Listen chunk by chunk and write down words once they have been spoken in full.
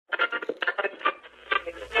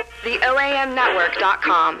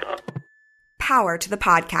TheOAMNetwork.com. Power to the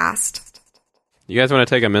podcast. You guys want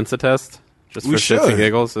to take a Mensa test? Just for shits and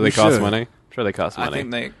giggles? Do they cost money? I'm sure they cost money. I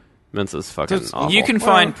think they... Mensa's fucking awful. You can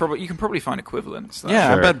find you can probably find equivalents.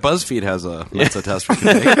 Yeah, sure. I bet BuzzFeed has a Mensa test we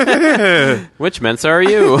can take. Which Mensa are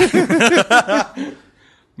you?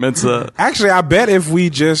 Mensa. Actually, I bet if we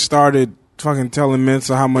just started fucking telling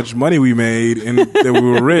Mensa how much money we made and that we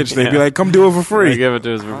were rich, they'd be like, come do it for free. They give it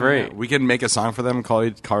to us for free. We can make a song for them and call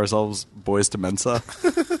ourselves Boys to Mensa.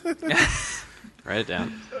 Write it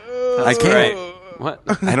down. I can't. Great. What?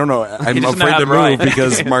 I don't know. I'm doesn't know afraid how to to write. move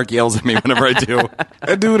because Mark yells at me whenever I do.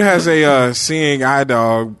 That dude has a seeing eye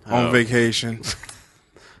dog on vacation.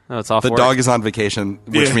 No, it's off The work. dog is on vacation,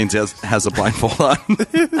 which means he has a blindfold on.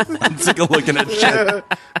 I'm sick of looking at shit.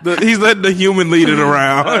 He's letting the human lead it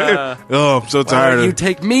around. I'm so Why tired don't of you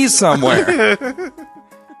take me somewhere?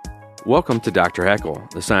 Welcome to Dr. Heckle,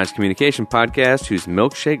 the science communication podcast whose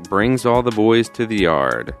milkshake brings all the boys to the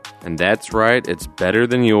yard. And that's right, it's better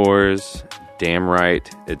than yours. Damn right,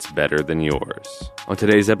 it's better than yours. On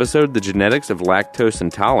today's episode, the genetics of lactose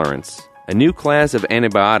intolerance, a new class of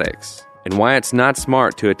antibiotics, and why it's not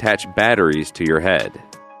smart to attach batteries to your head.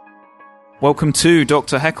 Welcome to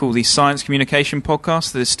Dr. Heckle, the science communication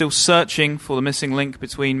podcast that is still searching for the missing link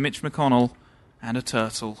between Mitch McConnell and a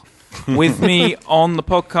turtle. With me on the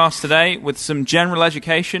podcast today, with some general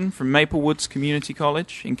education from Maple Woods Community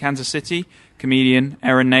College in Kansas City, comedian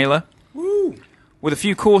Aaron Naylor. Woo. With a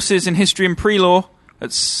few courses in history and pre-law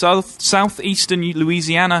at Southeastern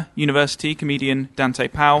Louisiana University, comedian Dante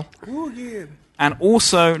Powell. Woo again. And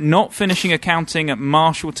also not finishing accounting at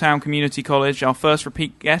Marshalltown Community College, our first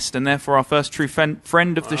repeat guest and therefore our first true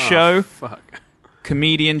friend of the show,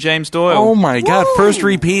 comedian James Doyle. Oh my God! First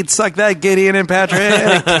repeat. Suck that, Gideon and Patrick.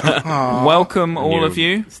 Welcome, all of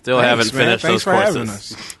you. Still haven't finished Thanks those for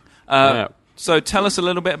courses. having us. So tell us a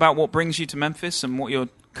little bit about what brings you to Memphis and what you're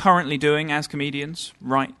currently doing as comedians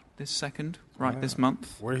right this second, this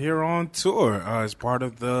month. We're here on tour as part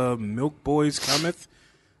of the Milk Boys Cometh.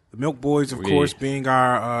 The Milk Boys, of course, being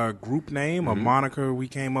our group name, a moniker we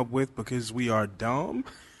came up with because we are dumb.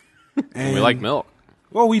 And We like milk.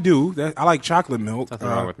 Well, we do. I like chocolate milk. Nothing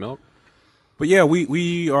wrong with milk. But yeah,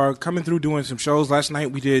 we are coming through doing some shows. Last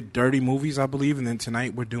night we did Dirty Movies, I believe, and then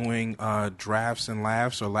tonight we're doing Drafts and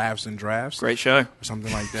Laughs or Laughs and Drafts. Great show. Or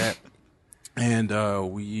something like that. And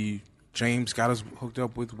James got us hooked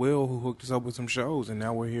up with Will, who hooked us up with some shows, and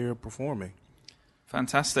now we're here performing.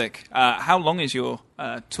 Fantastic. How long is your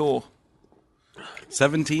tour?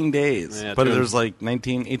 17 days. Yeah, but true. there's like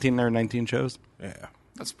 18 or 19 shows. Yeah.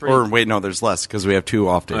 That's pretty Or wait, no, there's less because we have 2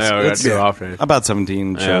 off days. Yeah, we got It's 2 off days. About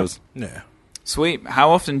 17 shows. Yeah. sweet.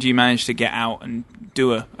 How often do you manage to get out and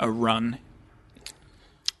do a run?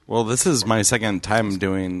 Well, this is my second time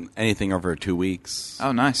doing anything over 2 weeks.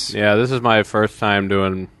 Oh, nice. Yeah, this is my first time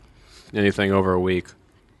doing anything over a week.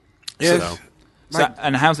 Yes.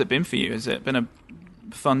 And how's it been for you? Has it been a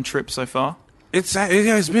fun trip so far? It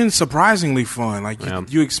has been surprisingly fun. Like, Yeah.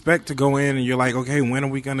 you expect to go in and you're like, okay, when are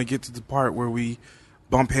we going to get to the part where we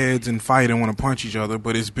bump heads and fight and want to punch each other?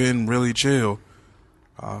 But it's been really chill.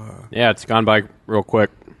 Yeah, it's gone by real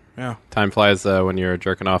quick. Yeah. Time flies when you're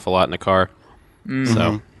jerking off a lot in the car.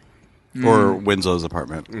 So, Or Winslow's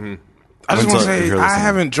apartment. I just want to Winslow, if say, you're I listening.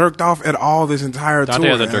 haven't jerked off at all this entire Dante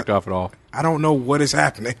tour. hasn't jerked off at all. I don't know what is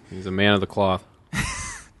happening. He's a man of the cloth.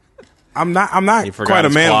 I'm not He forgot quite a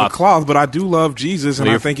his man cloth. of the cloth, but I do love Jesus, and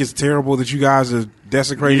Well, I think it's terrible that you guys are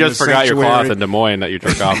desecrating You just the forgot your sanctuary. cloth in Des Moines that you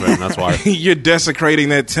jerked off in. That's why. You're desecrating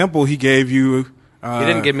that temple he gave you. He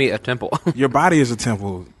didn't give me a temple. Your body is a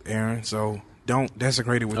temple, Aaron, so don't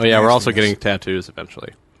desecrate it with Oh, yeah, we're also nastiness. getting tattoos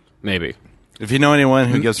eventually. Maybe. If you know anyone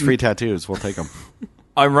who gives free tattoos, we'll take them.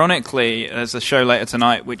 Ironically, there's a show later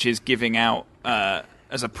tonight which is giving out,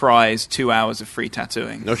 as a prize, 2 hours of free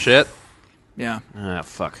tattooing. No shit. Yeah. Ah,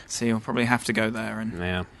 fuck. So you'll probably have to go there. And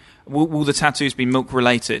Yeah. will the tattoos be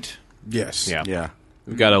milk-related? Yes. Yeah. Yeah.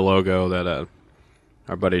 We've got a logo that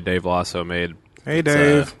our buddy Dave Lasso made. Hey, It's,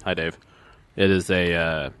 Dave. hi, Dave. It is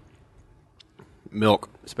a milk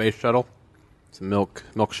space shuttle. It's a milk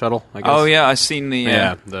shuttle, I guess. Oh, yeah, I've seen the...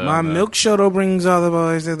 Yeah. My milk shuttle brings all the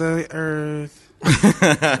boys to the earth.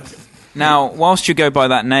 Now, whilst you go by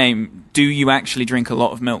that name, do you actually drink a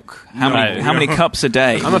lot of milk? How many cups a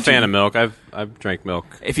day? I'm a fan of milk. I've drank milk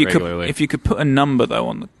regularly. If you could put a number though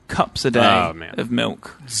on the cups a day of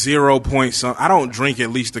milk. 0 point some. I don't drink at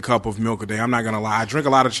least a cup of milk a day. I'm not gonna lie. I drink a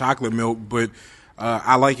lot of chocolate milk, but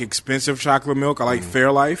I like expensive chocolate milk. I like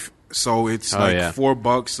Fairlife, so it's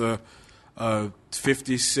 $4 a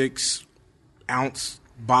 56 ounce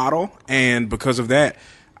bottle, and because of that,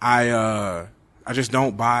 I I just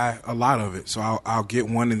don't buy a lot of it. So I'll get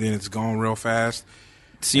one and then it's gone real fast.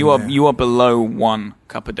 So you are below 1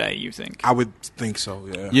 cup a day, you think? I would think so,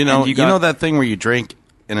 yeah. You know that thing where you drink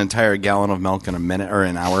an entire gallon of milk in a minute or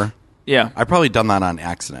an hour? Yeah. I've probably done that on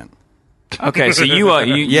accident. Okay, so you are I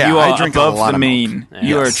drink above a lot the of mean. milk.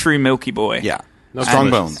 You are a Yes. true Milky Boy. Yeah. No Strong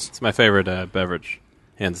question. bones. It's my favorite beverage,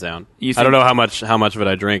 hands down. You I don't think- know how much of it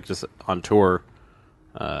I drink just on tour,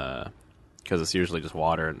 because it's usually just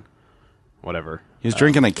water and whatever. He's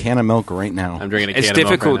drinking a can of milk right now. I'm drinking a can It's of milk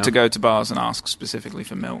difficult right to now. go to bars and ask specifically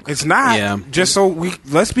for milk. It's not. Yeah. Just so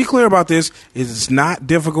let's be clear about this. It's not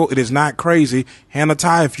difficult. It is not crazy. Hannah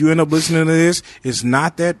Ty, if you end up listening to this, it's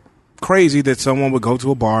not that crazy that someone would go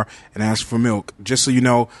to a bar and ask for milk. Just so you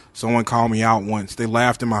know, someone called me out once. They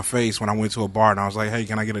laughed in my face when I went to a bar and I was like, hey,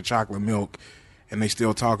 can I get a chocolate milk? And they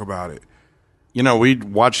still talk about it. You know, we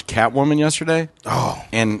watched Catwoman yesterday. Oh.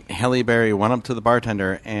 And Halle Berry went up to the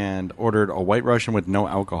bartender and ordered a White Russian with no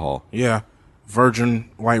alcohol. Yeah. Virgin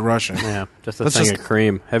White Russian. Yeah, just a That's thing just- of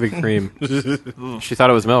cream, heavy cream. She thought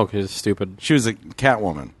it was milk. It's stupid. She was a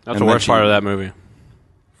Catwoman. That's And the then worst part of that movie.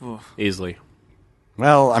 Easily.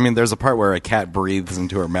 Well, I mean, there's a part where a cat breathes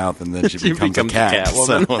into her mouth and then she becomes a becomes cat.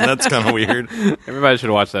 Catwoman. So that's kind of weird. Everybody should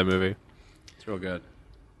watch that movie. It's real good.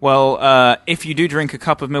 Well, if you do drink a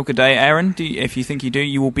cup of milk a day, Aaron, if you think you do,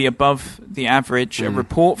 you will be above the average. A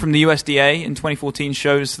report from the USDA in 2014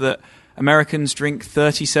 shows that Americans drink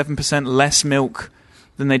 37% less milk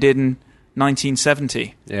than they did in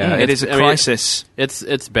 1970. Yeah, It is a crisis.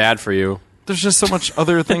 It's bad for you. There's just so much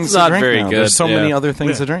other things It's to not drink very now. good, There's so yeah. many other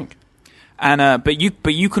things to drink. And but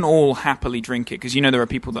you can all happily drink it because there are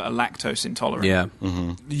people that are lactose intolerant. Yeah.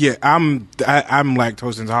 Yeah, I'm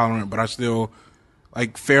lactose intolerant, but I still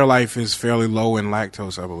like Fairlife is fairly low in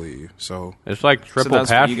lactose, I believe. So It's like triple that's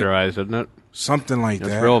what you get- pasteurized, isn't it? something like It's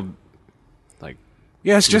that. real, like,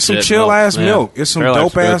 Yeah, it's just some legit chill milk. ass Yeah. milk. It's some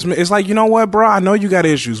Fairlife's dope ass good. milk. It's like, you know what, bro? I know you got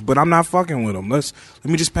issues, but I'm not fucking with them. Let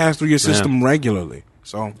me just pass through your system regularly.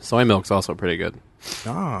 So, soy milk's also pretty good.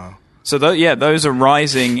 So those are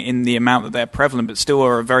rising in the amount that they're prevalent, but still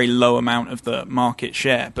are a very low amount of the market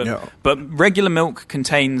share. But Yeah. but regular milk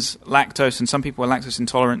contains lactose, and some people are lactose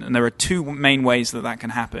intolerant. And there are two main ways that can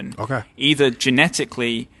happen. Okay. Either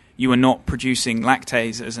genetically you are not producing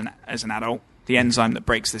lactase as an adult, the enzyme that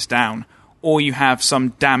breaks this down, or you have some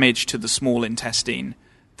damage to the small intestine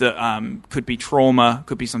that could be trauma,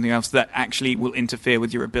 could be something else that actually will interfere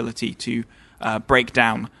with your ability to break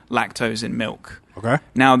down lactose in milk. okay.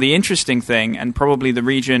 Now, the interesting thing, and probably the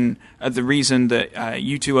reason that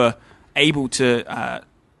you two are able to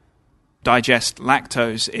digest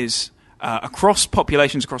lactose is across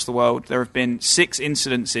populations across the world, there have been 6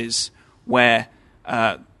 incidences where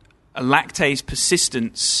a lactase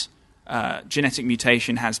persistence genetic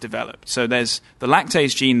mutation has developed. So there's the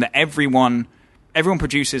lactase gene that everyone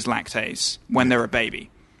produces lactase when they're a baby.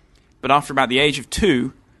 But after about the age of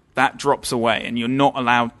 2, that drops away, and you're not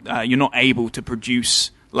able to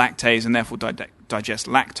produce lactase and therefore digest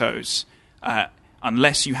lactose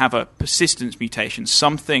unless you have a persistence mutation,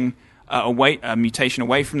 a mutation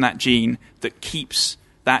away from that gene that keeps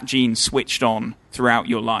that gene switched on throughout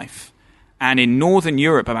your life. And in Northern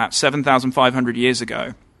Europe, about 7,500 years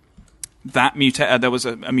ago, there was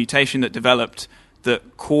a mutation that developed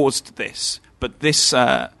that caused this. But this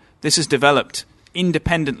has developed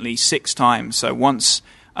independently 6 times. So once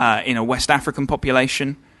in a West African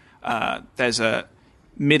population, there's a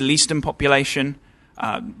Middle Eastern population.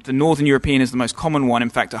 The Northern European is the most common one. In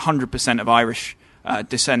fact, 100% of Irish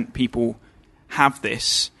descent people have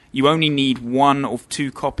this. You only need 1 or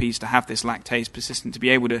 2 copies to have this lactase persistent to be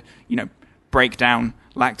able to, break down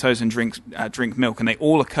lactose and drink milk, and they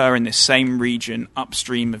all occur in this same region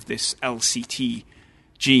upstream of this LCT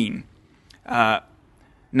gene.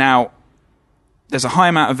 Now, there's a high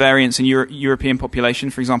amount of variance in European population.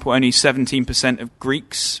 For example, only 17% of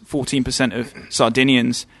Greeks, 14% of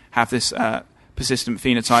Sardinians have this persistent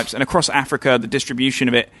phenotypes. And across Africa, the distribution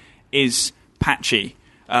of it is patchy.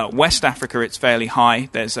 West Africa, it's fairly high.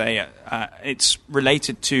 It's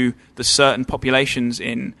related to the certain populations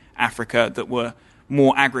in Africa that were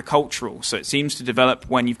more agricultural. So it seems to develop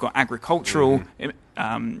when you've got agricultural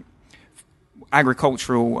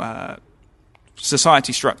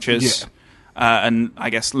society structures. Yeah. And I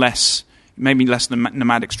guess maybe less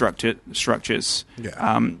nomadic structures.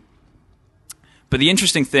 Yeah. But the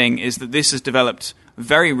interesting thing is that this has developed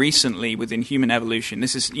very recently within human evolution.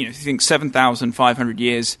 This is, if you think 7,500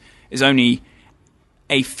 years is only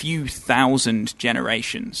a few thousand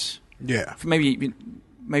generations. Yeah. Maybe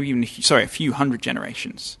maybe even a few hundred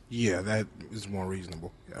generations. Yeah, that is more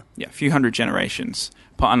reasonable. Yeah, a few hundred generations.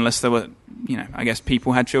 But unless there were, I guess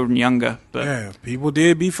people had children younger. But yeah, people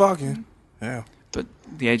did be fucking. Yeah. But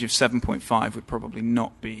the age of 7.5 would probably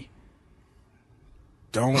not be.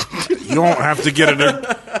 You don't have to get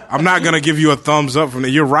it. I'm not going to give you a thumbs up from that.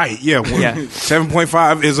 You're right. Yeah.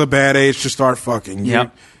 7.5 is a bad age to start fucking. Yeah.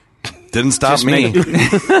 Didn't stop me.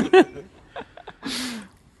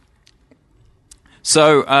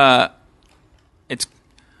 So,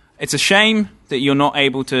 it's a shame that you're not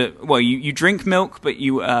able to. Well, you drink milk, but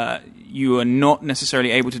you are not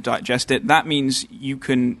necessarily able to digest it. That means you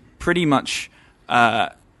can pretty much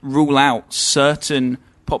rule out certain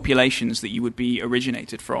populations that you would be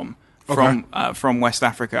originated from West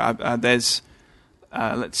Africa. There's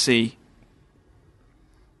let's see,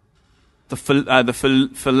 the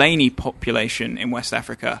Fulani population in West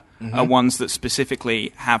Africa are ones that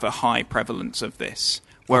specifically have a high prevalence of this.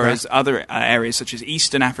 Whereas other areas such as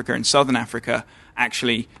Eastern Africa and Southern Africa,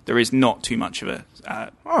 actually, there is not too much of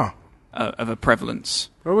a prevalence.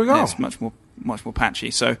 There we go. It's much more patchy.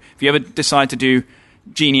 So if you ever decide to do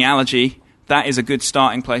genealogy, that is a good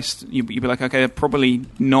starting place. You'd be like, okay, they're probably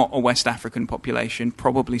not a West African population,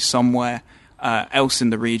 probably somewhere else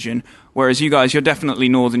in the region. Whereas you guys, you're definitely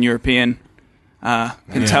Northern European.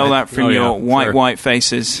 Can tell that from your white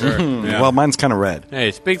faces. Sure. Yeah. Well, mine's kind of red.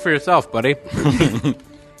 Hey, speak for yourself, buddy.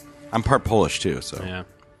 I'm part Polish, too, so. Yeah,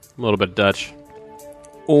 a little bit Dutch.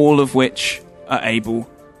 All of which are able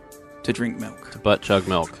to drink milk. To butt chug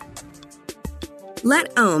milk.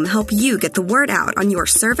 Let Ohm help you get the word out on your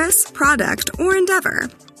service, product, or endeavor.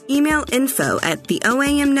 Email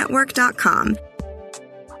info@theoamnetwork.com.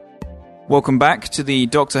 Welcome back to the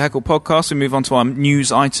Dr. Heckle podcast. We move on to our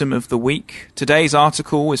news item of the week. Today's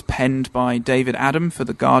article was penned by David Adam for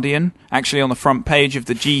The Guardian, actually on the front page of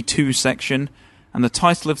the G2 section. And the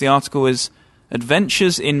title of the article is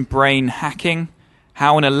Adventures in Brain Hacking,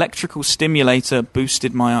 How an Electrical Stimulator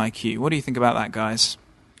Boosted My IQ. What do you think about that, guys?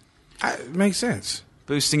 It makes sense.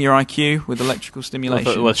 Boosting your IQ with electrical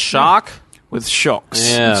stimulation. With shock? With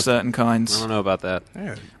shocks of certain kinds. I don't know about that.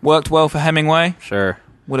 Yeah. Worked well for Hemingway? Sure.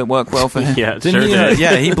 Would it work well for him? Yeah, Didn't he?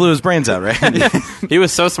 Yeah, he blew his brains out, right? He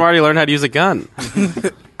was so smart he learned how to use a gun.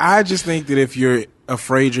 I just think that if you're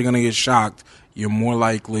afraid you're going to get shocked, you're more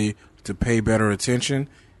likely to pay better attention,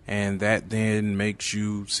 and that then makes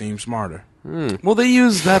you seem smarter. Well, they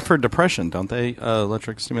use that for depression, don't they?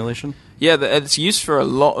 Electric stimulation? Yeah, it's used for a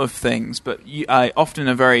lot of things, but often in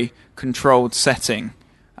a very controlled setting.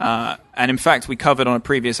 And in fact, we covered on a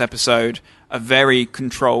previous episode a very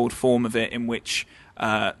controlled form of it in which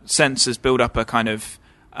sensors build up a kind of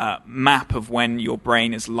map of when your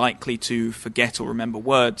brain is likely to forget or remember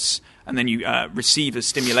words, and then you receive a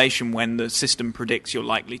stimulation when the system predicts you're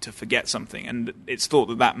likely to forget something. And it's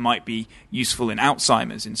thought that might be useful in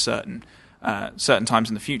Alzheimer's in certain times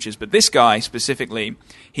in the futures. But this guy specifically,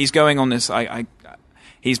 he's going on this.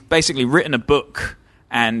 He's basically written a book,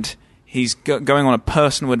 and he's going on a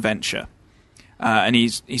personal adventure. And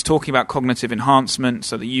he's talking about cognitive enhancement,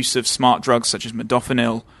 so the use of smart drugs such as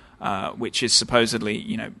modafinil, which is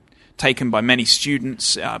supposedly taken by many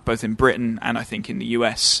students, both in Britain and I think in the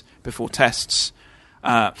US before tests.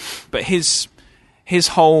 But his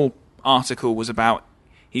whole article was about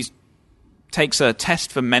he takes a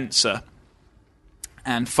test for Mensa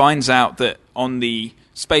and finds out that on the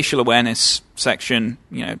spatial awareness section,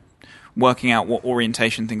 working out what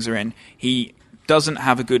orientation things are in, he doesn't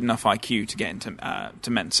have a good enough IQ to get into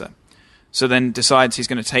to Mensa. So then decides he's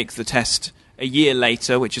going to take the test a year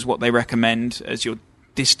later, which is what they recommend as your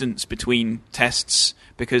distance between tests,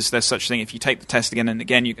 because there's such a thing. If you take the test again and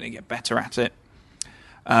again, you're going to get better at it.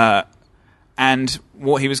 And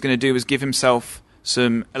what he was going to do was give himself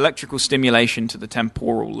some electrical stimulation to the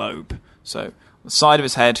temporal lobe. So the side of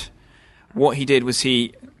his head, what he did was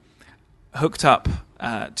he hooked up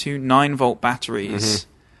 2 9-volt batteries,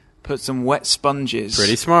 put some wet sponges.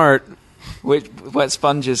 Pretty smart. Wet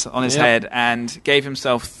sponges on his head, and gave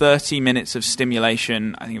himself 30 minutes of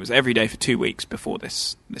stimulation. I think it was every day for 2 weeks before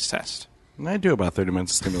this test. I do about 30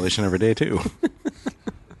 minutes of stimulation every day, too.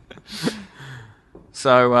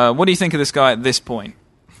 So, what do you think of this guy at this point?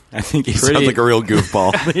 I think he sounds like a real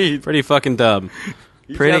goofball. Pretty fucking dumb.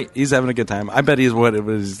 He's having a good time. I bet he's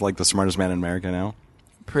like the smartest man in America now.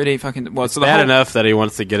 Pretty fucking... Well, it's bad enough that he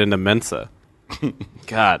wants to get into Mensa.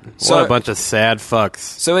 God, what a bunch of sad fucks.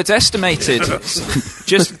 So it's estimated,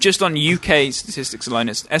 just on UK statistics alone,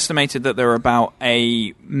 it's estimated that there are about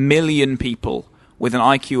 1 million people with an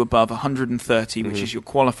IQ above 130, which is your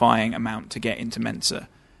qualifying amount to get into Mensa.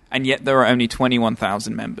 And yet there are only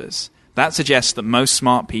 21,000 members. that suggests that most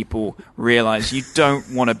smart people realize you don't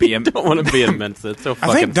want to be don't want to be in Mensa. It's so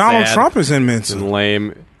fucking I think Donald sad Trump is in Mensa. and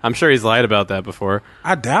lame. I'm sure he's lied about that before.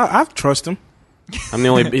 I doubt. I trust him.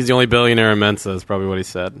 He's the only billionaire in Mensa is probably what he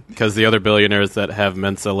said. Because the other billionaires that have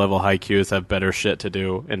Mensa level IQs have better shit to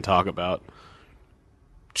do and talk about.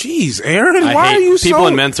 Jeez, Aaron, why are you so... People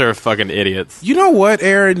in Mensa are fucking idiots. You know what,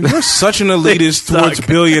 Aaron? You're such an elitist towards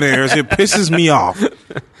billionaires. It pisses me off.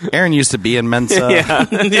 Aaron used to be in Mensa. Yeah.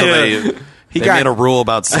 They made a rule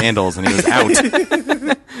about sandals, and he was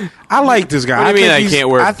out. I like this guy. What do you mean I can't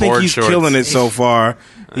wear I think board he's shorts? killing it so far.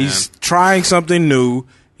 He's trying something new.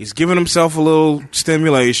 He's giving himself a little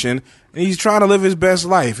stimulation, and he's trying to live his best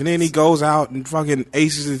life. And then he goes out and fucking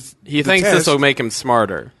aces He thinks this will make him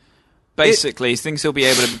smarter. Basically, he thinks he'll be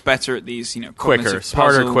able to be better at these, Quicker,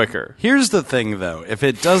 smarter, quicker. Here's the thing, though. If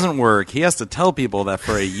it doesn't work, he has to tell people that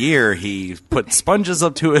for a year he put sponges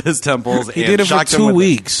up to his temples He and did it for shocked them 2 with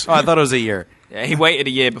weeks. Oh, I thought it was a year. Yeah, he waited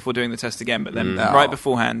a year before doing the test again, but then right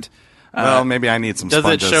beforehand... Well, maybe I need some Does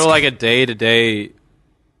sponges. it show like a day-to-day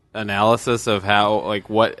analysis of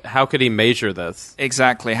how could he measure this?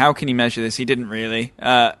 Exactly. How can he measure this? He didn't really.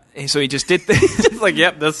 So he just did this. It's like,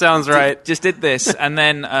 yep, this sounds right. Just did this, and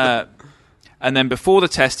then before the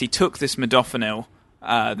test, he took this modafinil,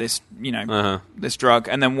 this drug,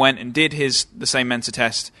 and then went and did the same Mensa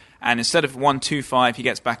test. And instead of 125, he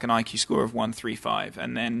gets back an IQ score of 135,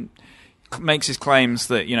 and then makes his claims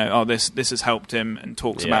that this has helped him, and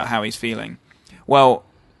talks about how he's feeling. Well,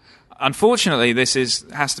 unfortunately, this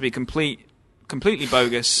has to be completely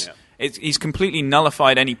bogus. Yeah. He's completely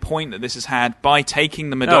nullified any point that this has had by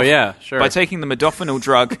taking the by taking the modafinil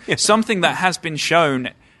drug, something that has been shown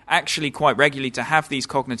actually quite regularly to have these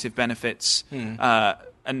cognitive benefits,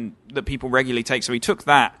 and that people regularly take. So he took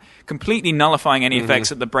that, completely nullifying any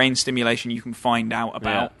effects of the brain stimulation you can find out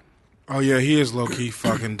about. Oh yeah, he is low key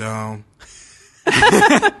fucking dumb.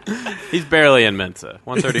 He's barely in Mensa.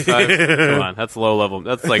 135. Come on, that's low level.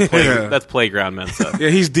 That's like that's playground Mensa. Yeah,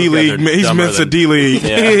 he's D League. He's Mensa D League.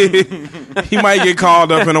 Yeah. He might get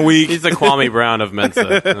called up in a week. He's the Kwame Brown of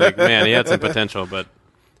Mensa. Like, man, he had some potential, but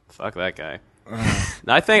fuck that guy.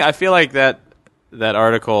 I feel like that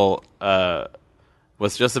article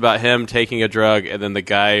was just about him taking a drug, and then the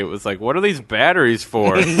guy was like, "What are these batteries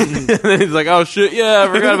for?" And then he's like, "Oh shit, yeah, I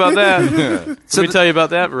forgot about that." Let me tell you about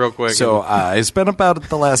that real quick. So I spent about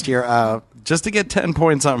the last year just to get 10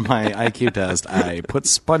 points on my IQ test. I put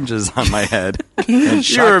sponges on my head. And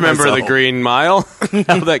you remember myself. the Green Mile?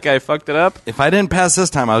 How that guy fucked it up? If I didn't pass this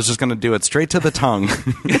time, I was just going to do it straight to the tongue.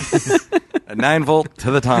 A 9-volt to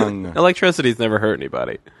the tongue. Electricity's never hurt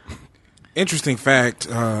anybody. Interesting fact,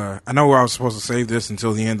 I know I was supposed to save this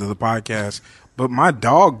until the end of the podcast, but my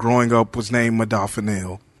dog growing up was named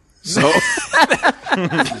Modafinil. So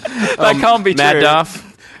that can't be true. Madoff?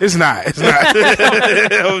 It's not.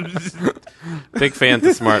 Big fans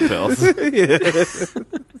of smart pills.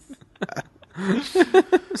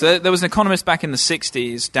 So there was an economist back in the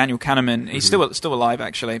 60s, Daniel Kahneman. He's still alive,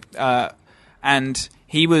 actually. And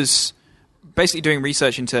he was basically doing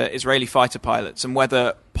research into Israeli fighter pilots and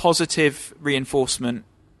whether positive reinforcement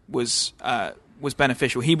was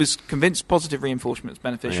beneficial. He was convinced positive reinforcement was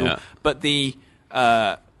beneficial, but the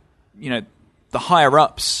higher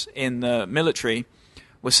ups in the military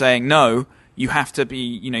were saying no. You have to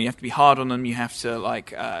be hard on them. You have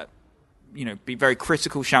to be very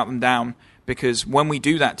critical, shout them down, because when we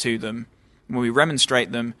do that to them, when we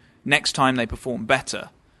remonstrate them, next time they perform better.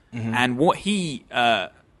 Mm-hmm. And what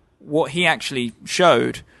he actually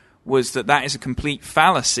showed was that is a complete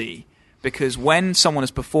fallacy, because when someone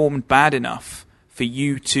has performed bad enough for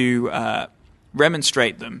you to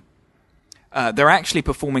remonstrate them, they're actually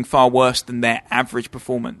performing far worse than their average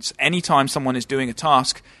performance. Anytime someone is doing a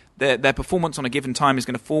task, their performance on a given time is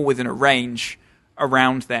going to fall within a range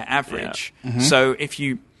around their average. Yeah. Mm-hmm. So if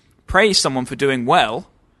you praise someone for doing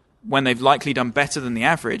well when they've likely done better than the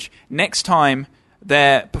average, next time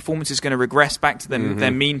their performance is going to regress back to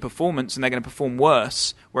their mean performance, and they're going to perform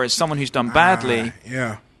worse. Whereas someone who's done badly,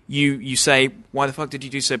 you say, "Why the fuck did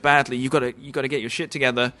you do so badly? You got to get your shit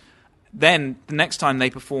together." Then the next time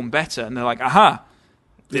they perform better, and they're like, "Aha,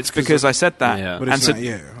 it's because I said that." Yeah. But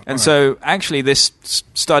it's so actually, this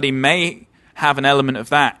study may have an element of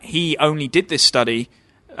that. He only did this study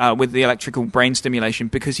with the electrical brain stimulation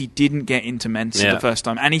because he didn't get into Mensa the first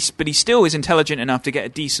time, but he still is intelligent enough to get a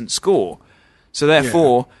decent score. So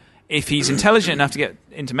therefore, if he's intelligent enough to get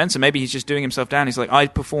into Mensa, maybe he's just doing himself down. He's like, I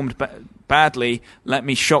performed badly, let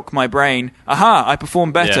me shock my brain. Aha, I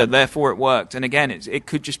performed better, therefore it worked. And again, it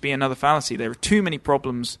could just be another fallacy. There are too many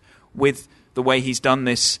problems with the way he's done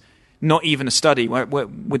this, not even a study,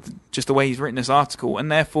 with just the way he's written this article. And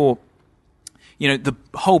therefore, the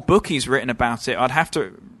whole book he's written about it. I'd have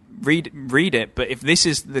to read it, but if this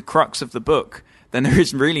is the crux of the book, then there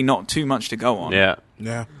is really not too much to go on. Yeah.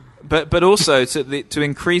 But also to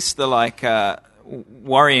increase the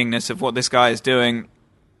worryingness of what this guy is doing,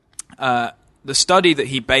 the study that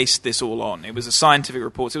he based this all on, it was a scientific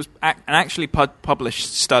report. It was an actually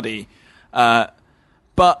published study, but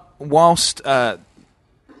whilst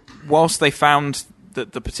they found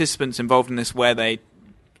that the participants involved in this, where they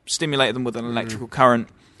stimulated them with an electrical current,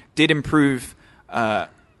 did improve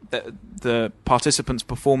the participants'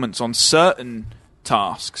 performance on certain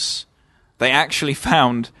tasks, they actually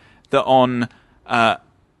found that on a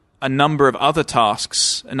number of other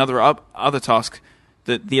tasks,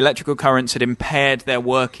 that the electrical currents had impaired their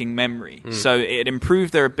working memory. So it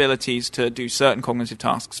improved their abilities to do certain cognitive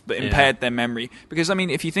tasks, but impaired their memory. Because,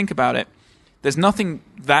 if you think about it, there's nothing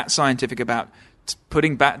that scientific about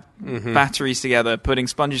putting batteries together, putting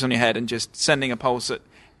sponges on your head, and just sending a pulse at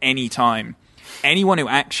any time. Anyone who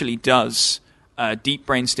actually does deep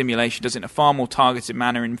brain stimulation does it in a far more targeted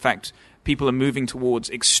manner. In fact, people are moving towards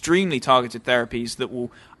extremely targeted therapies that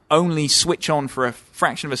will only switch on for a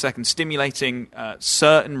fraction of a second, stimulating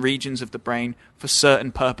certain regions of the brain for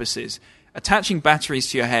certain purposes. Attaching batteries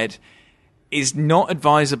to your head is not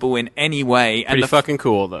advisable in any way. Pretty fucking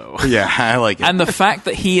cool, though. Yeah, I like it. And the fact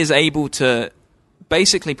that he is able to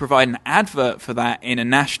basically provide an advert for that in a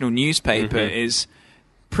national newspaper is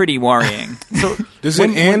pretty worrying. So does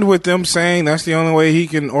it end with them saying that's the only way he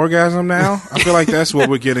can orgasm now? I feel like that's what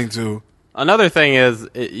we're getting to. Another thing is,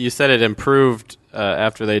 you said it improved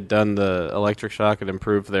after they'd done the electric shock. It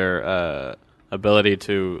improved their ability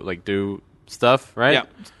to do stuff, right? Yeah.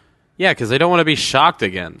 Yeah, because they don't want to be shocked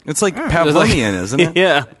again. It's like Pavlovian, isn't it?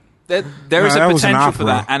 Yeah. There is a potential for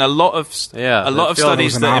that, and a lot of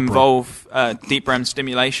studies that involve deep REM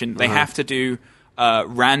stimulation, they have to do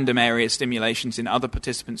random area stimulations in other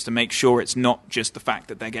participants to make sure it's not just the fact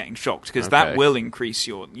that they're getting shocked, because that will increase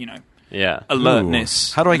your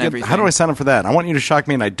alertness. Ooh. How do I sign up for that? I want you to shock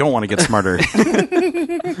me, and I don't want to get smarter.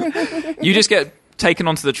 You just get taken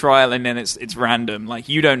onto the trial, and then it's random. Like,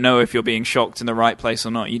 you don't know if you're being shocked in the right place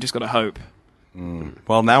or not. You just got to hope.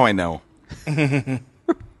 Well, now I know.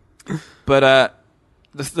 But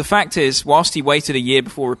the fact is, whilst he waited a year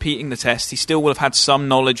before repeating the test, he still would have had some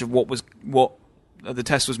knowledge of what the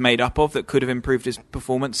test was made up of that could have improved his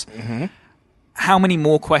performance. How many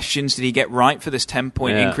more questions did he get right for this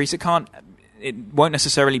 10-point increase? It won't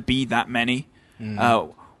necessarily be that many.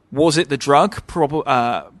 Was it the drug?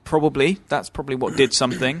 Probably. That's probably what did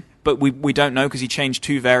something. But we don't know, because he changed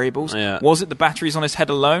two variables. Was it the batteries on his head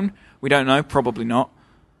alone? We don't know. Probably not.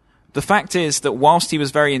 The fact is that whilst he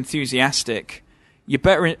was very enthusiastic, you're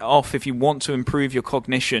better off, if you want to improve your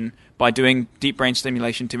cognition by doing deep brain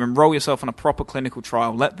stimulation, to enroll yourself in a proper clinical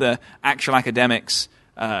trial. Let the actual academics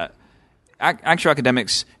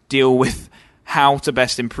deal with how to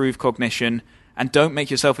best improve cognition, and don't make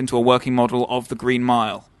yourself into a working model of the Green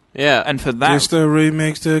Mile. Yeah. And for that... Just a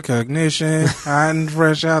remix to Cognition, hot and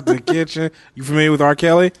fresh out the kitchen. You familiar with R.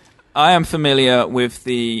 Kelly? I am familiar with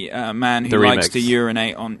the man who likes to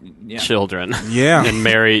urinate on children. Yeah. And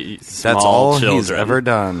marry small That's all children. he's ever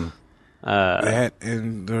done. That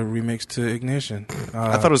and the remix to Ignition.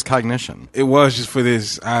 I thought it was Cognition. It was just for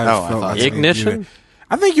this. I thought Ignition?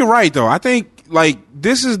 I think you're right, though. I think,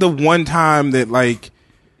 this is the one time that,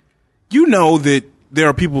 that there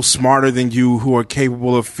are people smarter than you who are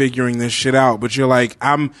capable of figuring this shit out, but you're like,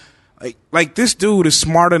 this dude is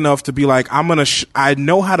smart enough to be like, I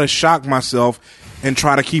know how to shock myself and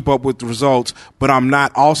try to keep up with the results, but I'm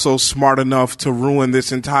not also smart enough to ruin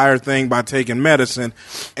this entire thing by taking medicine.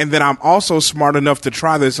 And then I'm also smart enough to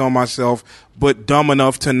try this on myself, but dumb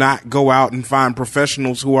enough to not go out and find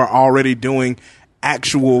professionals who are already doing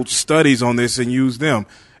actual studies on this and use them.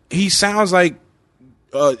 He sounds like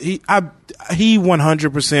he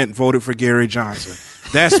 100% voted for Gary Johnson.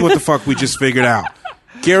 That's what the fuck we just figured out.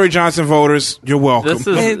 Gary Johnson voters, you're welcome.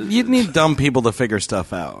 You need dumb people to figure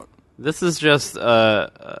stuff out. This is just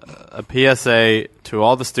a PSA to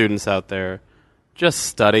all the students out there. Just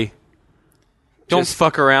study. Don't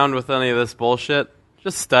fuck around with any of this bullshit.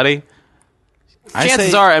 Just study.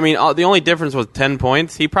 Chances are, the only difference was 10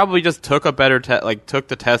 points. He probably just took a better took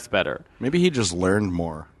the test better. Maybe he just learned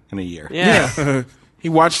more in a year. Yeah. He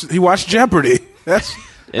watched Jeopardy. That's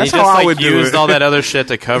how I would do it. He used all that other shit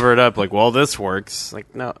to cover it up. This works.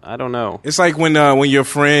 No, I don't know. It's like when your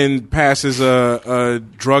friend passes a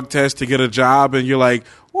drug test to get a job, and you're like,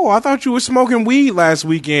 "Oh, I thought you were smoking weed last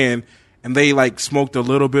weekend," and they smoked a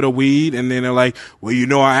little bit of weed, and then they're like, "Well,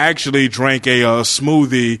 I actually drank a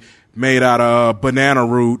smoothie made out of banana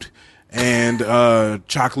root and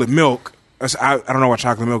chocolate milk." I don't know why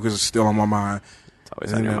chocolate milk is still on my mind. It's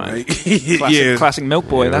always on your mind. Classic milk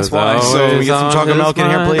boy, that's why. So we get some chocolate milk in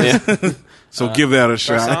here, please. Yeah. So give that a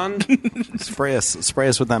shot. Spray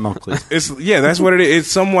us with that milk, please. That's what it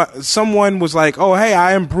is. It's someone was like, "Oh, hey,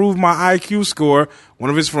 I improved my IQ score." One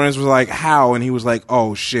of his friends was like, "How?" And he was like,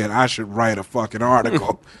 "Oh shit, I should write a fucking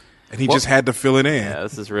article." And he just had to fill it in. Yeah,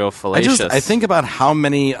 this is real fallacious. I think about how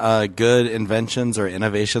many good inventions or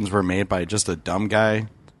innovations were made by just a dumb guy,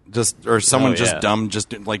 dumb,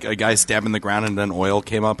 just like a guy stabbing the ground and then oil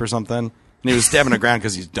came up or something. And he was stabbing the ground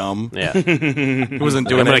because he's dumb. Yeah. He wasn't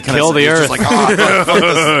doing I'm it. going to kill the earth. Just like, fuck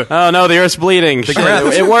this. Oh, no, the earth's bleeding.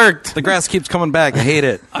 It worked. The grass keeps coming back. I hate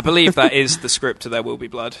it. I believe that is the script to There Will Be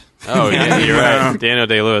Blood. Oh, yeah, you're right. Daniel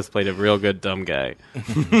Day-Lewis played a real good dumb guy.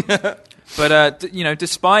 But,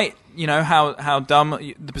 despite, how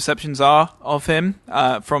dumb the perceptions are of him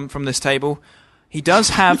from this table, he does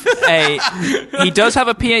have a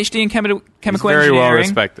PhD in chemical He's engineering. very well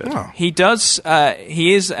respected. Oh.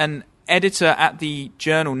 He is an editor at the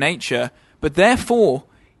journal Nature, but therefore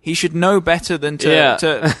he should know better than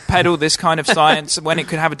to peddle this kind of science when it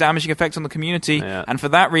could have a damaging effect on the community. Yeah. And for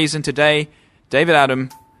that reason, today, David Adam,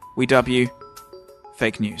 we dub you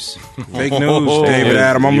fake news. Fake news, David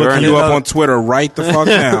Adam. I'm looking you up on Twitter right the fuck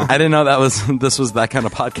now. I didn't know this was that kind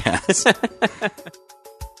of podcast.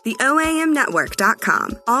 The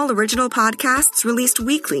OAMnetwork.com. All original podcasts released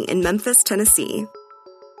weekly in Memphis, Tennessee.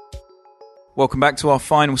 Welcome back to our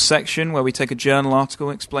final section where we take a journal article,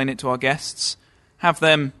 explain it to our guests, have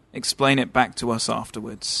them explain it back to us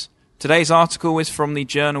afterwards. Today's article is from the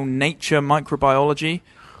journal Nature Microbiology.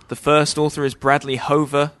 The first author is Bradley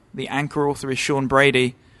Hover. The anchor author is Sean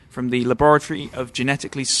Brady from the Laboratory of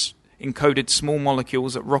Genetically Encoded Small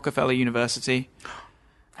Molecules at Rockefeller University.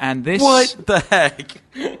 And this... What the heck?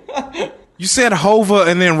 You said Hova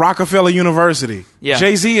and then Rockefeller University. Yeah.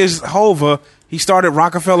 Jay-Z is Hova. He started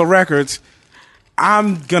Rockefeller Records.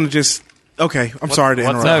 I'm going to just... Okay, I'm sorry to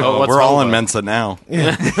interrupt. We're all in Mensa now.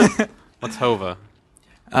 Yeah. What's Hova?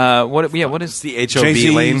 What is the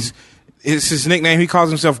HOB lane? It's his nickname. He calls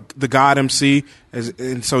himself the God MC.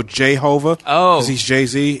 And so Jehovah. Oh. Because he's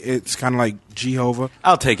Jay-Z. It's kind of like Jehovah.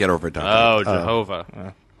 I'll take it over Dr. Oh,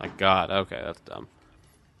 Jehovah. My God. Okay, that's dumb.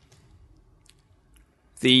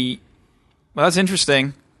 Well, that's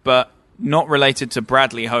interesting, but not related to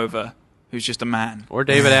Bradley Hover, who's just a man. Or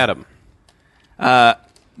David Adam.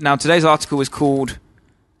 Now, today's article is called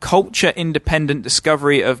Culture-Independent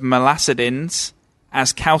Discovery of Melacidins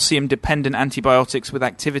as Calcium-Dependent Antibiotics with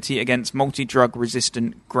Activity Against Multi-Drug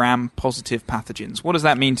Resistant Gram-Positive Pathogens. What does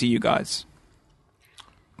that mean to you guys?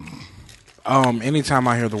 Anytime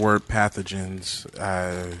I hear the word pathogens,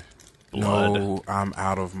 I know I'm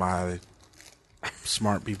out of my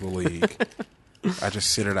smart people league. I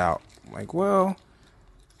just sit it out. Like, well,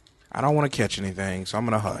 I don't want to catch anything, so I'm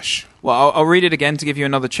going to hush. Well, I'll read it again to give you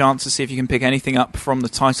another chance to see if you can pick anything up from the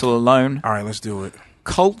title alone. All right, let's do it.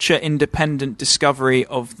 Culture-independent discovery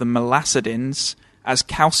of the melacidins as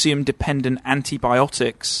calcium-dependent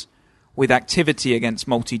antibiotics with activity against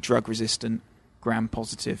multi-drug-resistant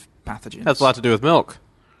gram-positive pathogens. That's a lot to do with milk.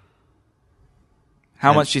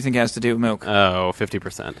 How much do you think it has to do with milk? Oh,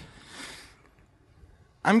 50%.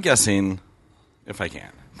 I'm guessing, if I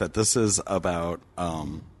can, that this is about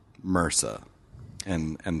MRSA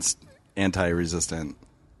and anti-resistant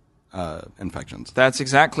infections. That's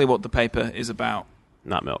exactly what the paper is about.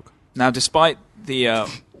 Not milk. Now, despite the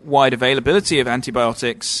wide availability of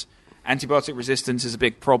antibiotics, antibiotic resistance is a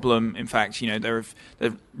big problem. In fact, there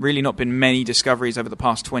have really not been many discoveries over the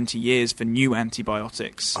past 20 years for new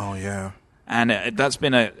antibiotics. Oh, yeah. And that's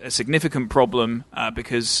been a significant problem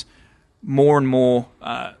because more and more,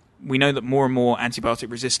 we know that more and more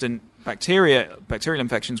antibiotic-resistant bacterial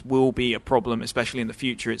infections will be a problem, especially in the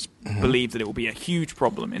future. It's believed that it will be a huge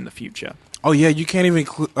problem in the future. Oh, yeah, you can't even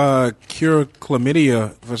cure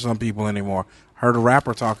chlamydia for some people anymore. Heard a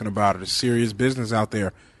rapper talking about it. It's serious business out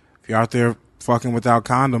there. If you're out there fucking without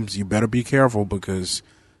condoms, you better be careful because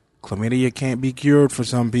chlamydia can't be cured for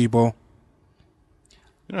some people.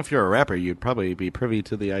 If you're a rapper, you'd probably be privy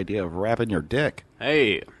to the idea of rapping your dick.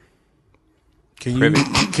 Hey. Can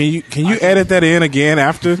you edit that in again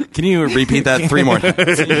after? Can you repeat that 3 more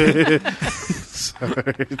times?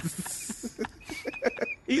 Sorry.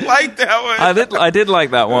 He liked that one. I did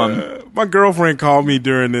like that one. My girlfriend called me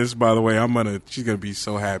during this, by the way. She's gonna be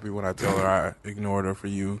so happy when I tell her I ignored her for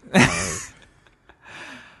you.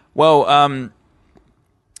 Well,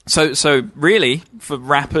 so really, for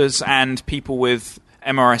rappers and people with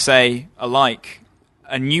MRSA alike,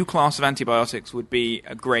 a new class of antibiotics would be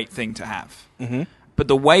a great thing to have. Mm-hmm. But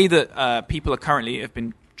the way that people are currently have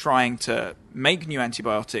been trying to make new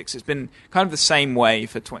antibiotics. It's been kind of the same way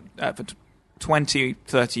for 20,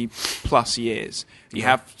 30 plus years. You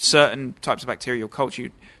have certain types of bacterial culture.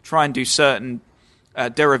 You try and do certain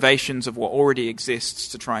derivations of what already exists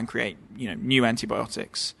to try and create new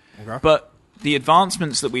antibiotics. Okay. But the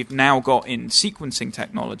advancements that we've now got in sequencing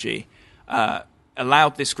technology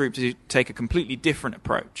allowed this group to take a completely different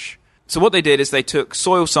approach. So what they did is they took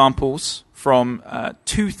soil samples from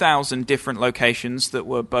 2,000 different locations that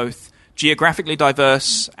were both geographically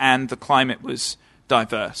diverse and the climate was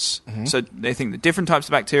diverse. Mm-hmm. So they think that different types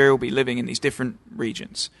of bacteria will be living in these different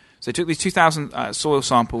regions. So they took these 2,000 soil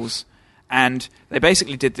samples and they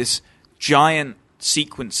basically did this giant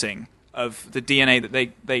sequencing of the DNA that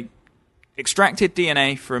they extracted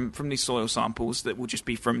DNA from these soil samples that will just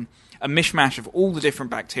be from a mishmash of all the different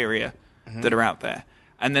bacteria that are out there.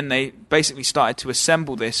 And then they basically started to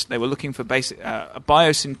assemble this. They were looking for a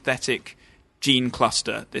biosynthetic gene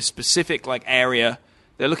cluster, this specific area.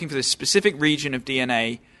 They're looking for this specific region of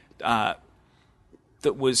DNA that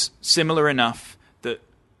was similar enough that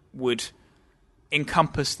would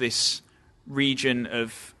encompass this region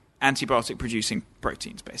of antibiotic-producing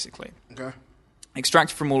proteins, basically. Okay.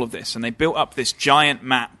 Extracted from all of this, and they built up this giant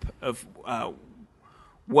map of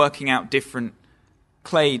working out different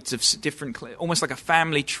clades of different, almost like a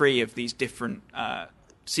family tree of these different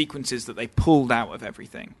sequences that they pulled out of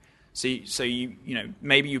everything. So you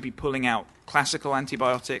maybe you'd be pulling out classical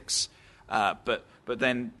antibiotics, but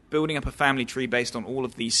then building up a family tree based on all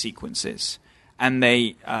of these sequences, and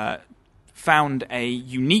they found a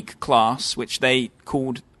unique class which they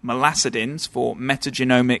called melacidins, for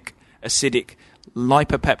metagenomic acidic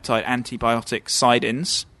lipopeptide antibiotic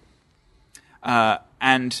sidins,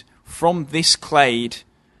 and from this clade,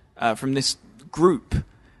 from this group,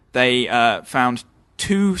 they found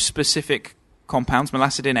two specific compounds,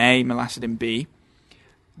 melacidin A, melacidin B,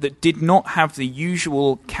 that did not have the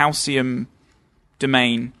usual calcium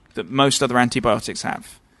domain that most other antibiotics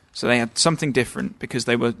have. So they had something different because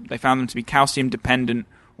they found them to be calcium dependent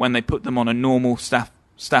when they put them on a normal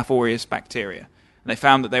Staph aureus bacteria. And they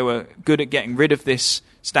found that they were good at getting rid of this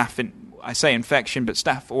infection, but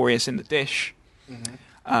Staph aureus in the dish. Mm-hmm.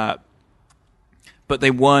 But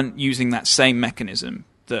they weren't using that same mechanism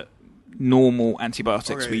that normal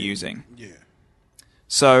antibiotics were using. Yeah.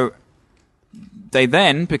 So they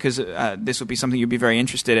then, because this would be something you'd be very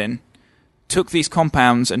interested in, took these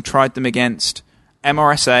compounds and tried them against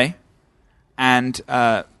MRSA and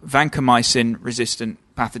vancomycin-resistant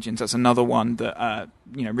pathogens. That's another one that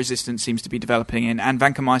resistance seems to be developing in. And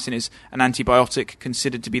vancomycin is an antibiotic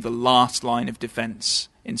considered to be the last line of defense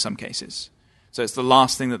in some cases. So it's the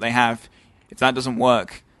last thing that they have. If that doesn't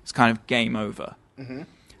work, it's kind of game over. Mm-hmm.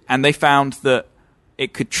 And they found that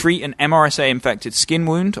it could treat an MRSA-infected skin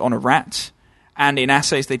wound on a rat, and in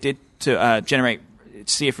assays they did to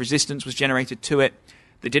see if resistance was generated to it.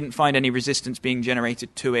 They didn't find any resistance being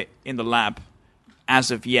generated to it in the lab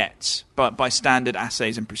as of yet, but by standard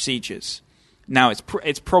assays and procedures. Now,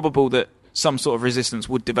 it's probable that some sort of resistance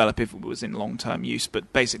would develop if it was in long-term use,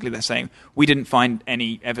 but basically they're saying we didn't find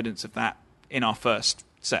any evidence of that in our first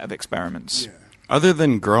set of experiments. Yeah. Other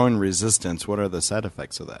than growing resistance, what are the side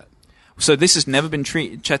effects of that? So this has never been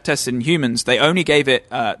tested in humans. They only gave it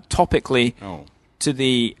topically to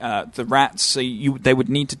the rats. So they would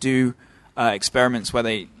need to do experiments where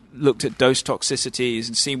they looked at dose toxicities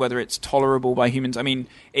and see whether it's tolerable by humans. I mean,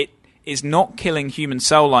 it is not killing human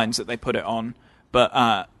cell lines that they put it on,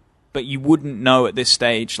 but you wouldn't know at this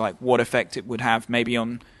stage what effect it would have maybe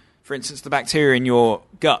on, for instance, the bacteria in your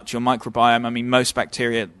gut, your microbiome. I mean,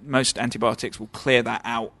 most antibiotics will clear that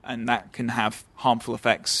out, and that can have harmful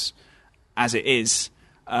effects as it is.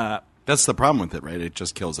 That's the problem with it, right? It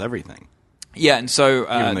just kills everything. Yeah, and so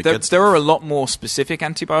there are a lot more specific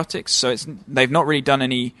antibiotics. So they've not really done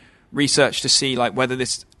any research to see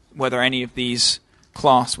whether any of these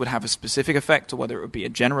class would have a specific effect or whether it would be a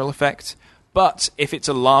general effect. But if it's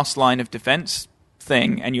a last line of defense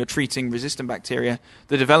thing and you're treating resistant bacteria,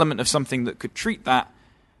 the development of something that could treat that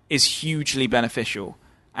is hugely beneficial.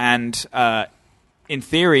 And in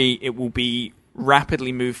theory, it will be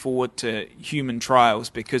rapidly moved forward to human trials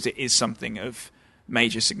because it is something of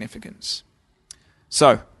major significance.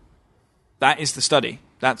 So, that is the study.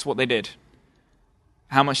 That's what they did.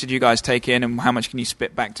 How much did you guys take in, and how much can you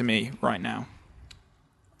spit back to me right now?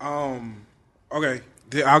 Okay.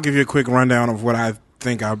 I'll give you a quick rundown of what I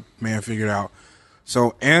think I may have figured out.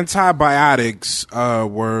 So, antibiotics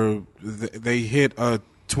they hit a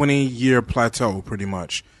 20-year plateau, pretty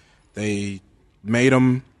much. They made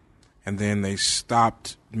them, and then they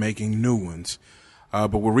stopped making new ones.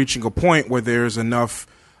 But we're reaching a point where there's enough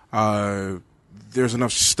there's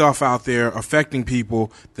enough stuff out there affecting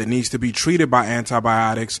people that needs to be treated by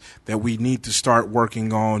antibiotics that we need to start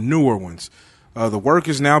working on newer ones. The work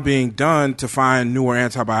is now being done to find newer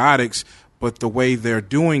antibiotics, but the way they're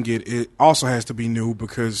doing it, it also has to be new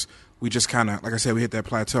because we just kind of, like I said, we hit that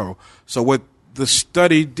plateau. So what the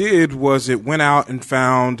study did was it went out and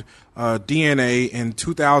found DNA in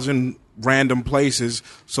 2,000 random places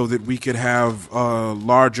so that we could have a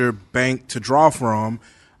larger bank to draw from.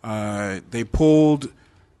 They pulled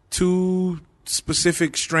 2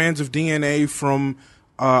 specific strands of DNA from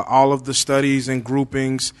all of the studies and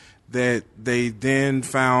groupings that they then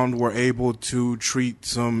found were able to treat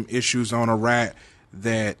some issues on a rat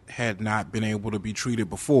that had not been able to be treated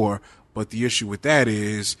before. But the issue with that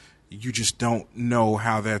is you just don't know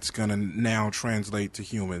how that's going to now translate to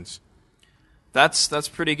humans. That's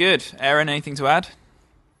pretty good. Aaron, anything to add?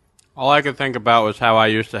 All I could think about was how I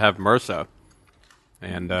used to have MRSA.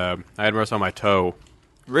 And I had MRSA on my toe.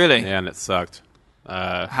 Really? Yeah, and it sucked.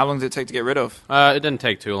 How long did it take to get rid of? It didn't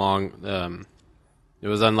take too long. It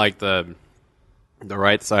was on like the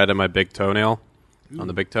right side of my big toenail, on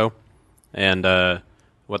the big toe. And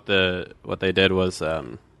what they did was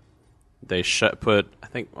they put,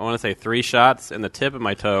 I want to say 3 shots in the tip of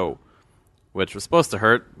my toe, which was supposed to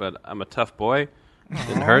hurt, but I'm a tough boy.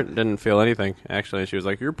 Didn't hurt, didn't feel anything, actually. She was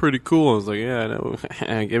like, "You're pretty cool." I was like, "Yeah, I know."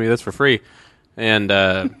 Give me this for free. And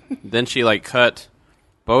then she like cut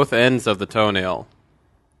both ends of the toenail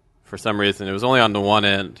for some reason. It was only on the one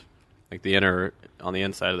end, like the inner, on the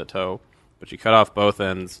inside of the toe. But she cut off both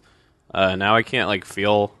ends. Now I can't like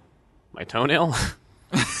feel my toenail.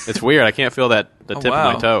 It's weird. I can't feel the tip of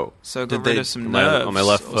my toe. So got rid of some nerves on my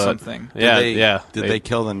left foot. Or something. Yeah, Did they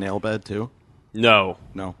kill the nail bed too? No,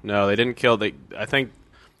 they didn't kill. I think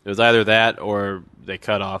it was either that or they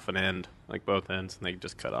cut off an end, like both ends, and they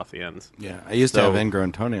just cut off the ends. Yeah, I used to have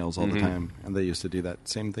ingrown toenails all the time, and they used to do that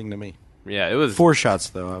same thing to me. Yeah, it was 4 shots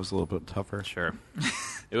though. I was a little bit tougher. Sure,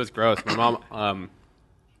 it was gross. My mom,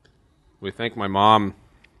 we think my mom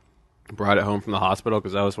brought it home from the hospital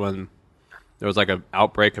because that was when there was like an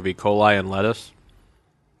outbreak of E. coli in lettuce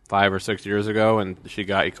 5 or 6 years ago, and she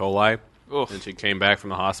got E. coli. Oof. And she came back from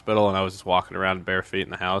the hospital, and I was just walking around bare feet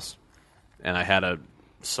in the house, and I had a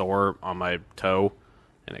sore on my toe,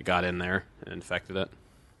 and it got in there and infected it.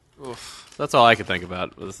 Oof. That's all I could think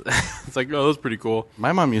about. It's like, oh, that was pretty cool.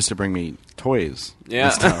 My mom used to bring me toys. Yeah.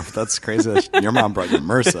 And stuff. That's crazy. Your mom brought you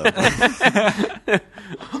MRSA.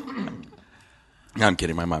 No, I'm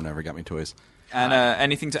kidding. My mom never got me toys. And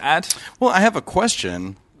anything to add? Well, I have a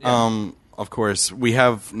question. Yeah. Of course, we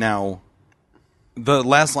have now the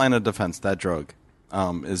last line of defense, that drug.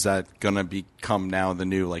 Is that going to become now the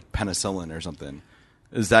new like penicillin or something?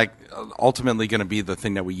 Is that ultimately going to be the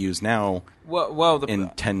thing that we use now in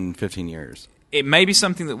 10, 15 years? It may be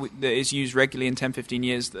something that is used regularly in 10, 15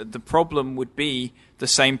 years. The problem would be the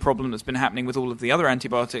same problem that's been happening with all of the other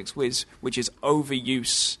antibiotics, which is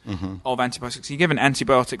overuse of antibiotics. You give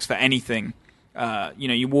antibiotics for anything.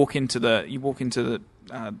 You walk into the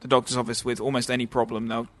doctor's office with almost any problem.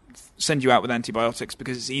 They'll send you out with antibiotics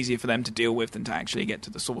because it's easier for them to deal with than to actually get to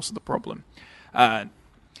the source of the problem. And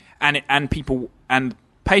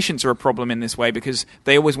patients are a problem in this way because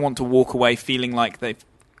they always want to walk away feeling like they've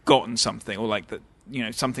gotten something or like that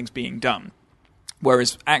something's being done.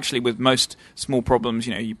 Whereas actually with most small problems,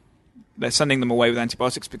 they're sending them away with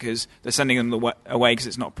antibiotics because they're sending them away because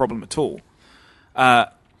it's not a problem at all.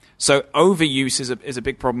 So overuse is a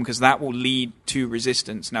big problem because that will lead to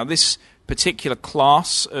resistance. Now, this particular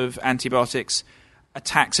class of antibiotics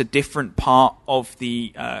attacks a different part of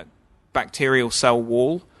the bacterial cell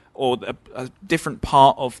wall or a different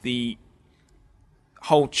part of the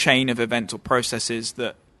whole chain of events or processes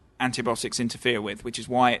that antibiotics interfere with, which is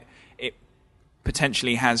why it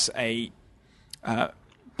potentially has a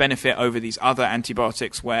benefit over these other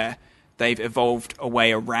antibiotics where they've evolved a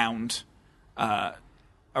way around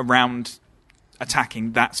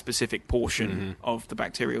attacking that specific portion of the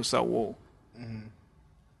bacterial cell wall.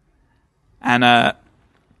 And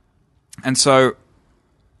so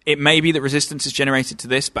it may be that resistance is generated to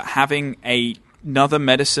this, but having another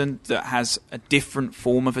medicine that has a different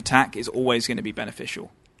form of attack is always going to be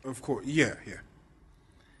beneficial. Of course, yeah.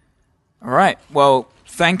 All right. Well,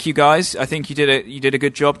 thank you guys. I think you did a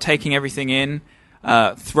good job taking everything in,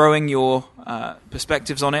 throwing your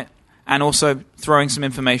perspectives on it, and also throwing some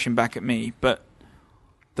information back at me. But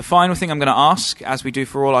the final thing I'm going to ask, as we do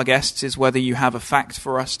for all our guests, is whether you have a fact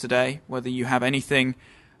for us today, whether you have anything,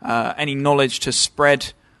 any knowledge to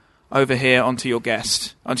spread over here onto your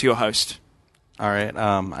guest, onto your host. All right.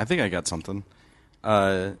 I think I got something.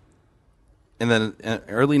 In the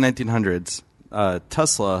early 1900s,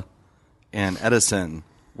 Tesla and Edison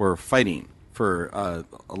were fighting for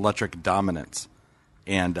electric dominance.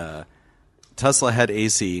 And Tesla had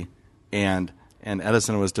AC, and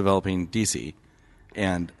Edison was developing DC.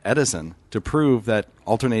 And Edison, to prove that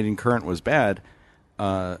alternating current was bad,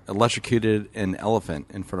 electrocuted an elephant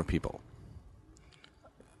in front of people.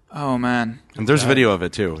 Oh, man. And there's a video of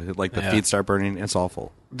it, too. Like, the feet start burning. It's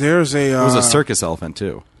awful. There's a... it was a circus elephant,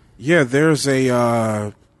 too. Yeah, there's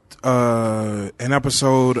an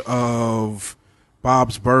episode of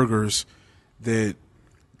Bob's Burgers that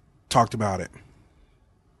talked about it.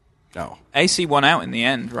 Oh. AC won out in the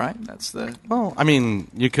end, right? That's the... Well, I mean,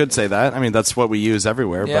 you could say that. I mean, that's what we use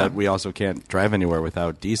everywhere, but we also can't drive anywhere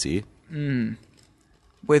without DC.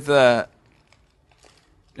 With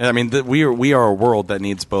I mean, we are a world that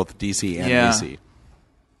needs both DC and AC.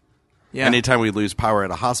 Yeah. Anytime we lose power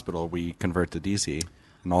at a hospital, we convert to DC,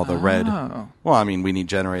 and all the red. Well, I mean, we need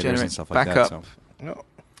generators and stuff like that.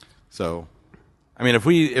 So, I mean, if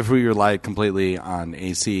we relied completely on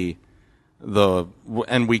AC,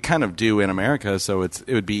 and we kind of do in America, so it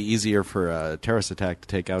would be easier for a terrorist attack to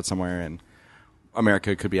take out somewhere, and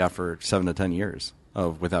America could be out for 7 to 10 years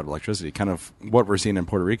without electricity. Kind of what we're seeing in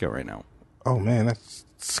Puerto Rico right now. Oh man, that's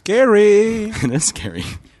scary. It is scary.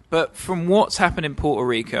 But from what's happened in Puerto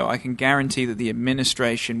Rico, I can guarantee that the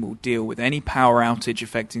administration will deal with any power outage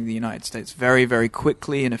affecting the United States very, very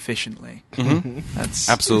quickly and efficiently. Mm-hmm. That's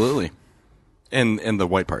absolutely. In the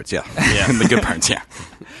white parts, yeah. In the good parts, yeah.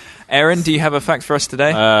 Aaron, do you have a fact for us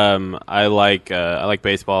today? I like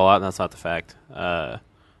baseball a lot, and that's not the fact.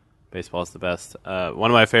 Baseball is the best.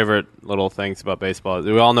 One of my favorite little things about baseball is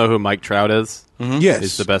we all know who Mike Trout is. Mm-hmm. Yes.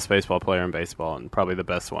 He's the best baseball player in baseball, and probably the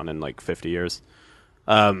best one in like 50 years.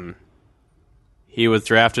 He was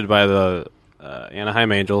drafted by the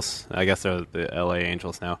Anaheim Angels. I guess they're the LA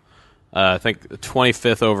Angels now. I think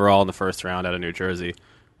 25th overall in the first round out of New Jersey.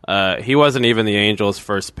 He wasn't even the Angels'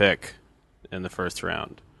 first pick in the first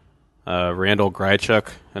round. Randall Grichuk,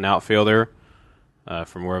 an outfielder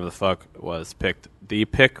from wherever the fuck, was picked the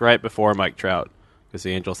pick right before Mike Trout because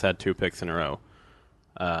the Angels had 2 picks in a row.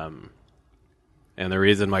 And the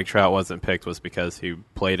reason Mike Trout wasn't picked was because he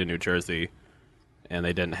played in New Jersey and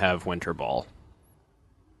they didn't have winter ball.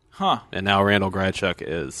 Huh. And now Randall Grichuk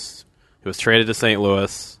he was traded to St.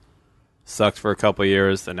 Louis, sucked for a couple of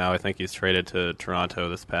years, and now I think he's traded to Toronto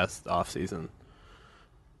this past offseason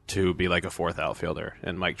to be like a 4th outfielder.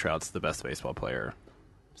 And Mike Trout's the best baseball player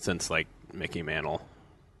since like Mickey Mantle.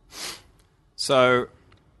 So,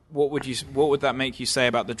 what would that make you say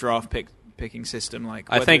about the draft picking system? Like,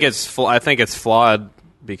 I think it's flawed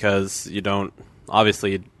because you don't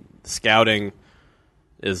obviously scouting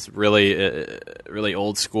is really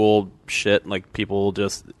old school shit. Like people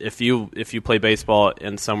just if you play baseball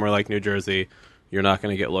in somewhere like New Jersey, you're not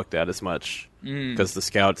going to get looked at as much because the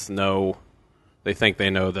scouts know they think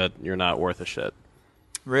they know that you're not worth a shit.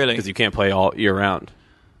 Really? Because you can't play all year round.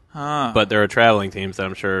 But there are traveling teams that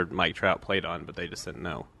I'm sure Mike Trout played on, but they just didn't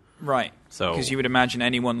know. Right. So because you would imagine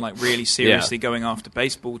anyone like really seriously going after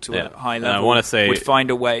baseball to a high level would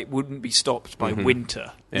find a way, wouldn't be stopped by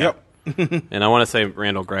winter. Yeah. Yep. And I want to say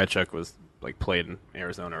Randall Grichuk was like played in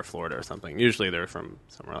Arizona or Florida or something. Usually they're from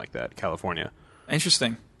somewhere like that, California.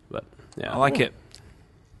 Interesting. But yeah, I like it.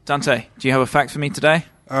 Dante, do you have a fact for me today?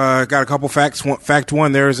 Got a couple facts. Fact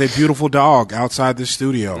 1, there is a beautiful dog outside the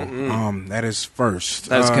studio. That is first.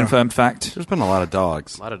 That is a confirmed fact. There's been a lot of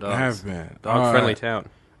dogs. A lot of dogs. There have been. Dog-friendly town.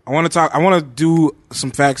 I want to do some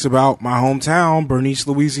facts about my hometown, Bernice,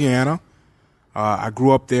 Louisiana. I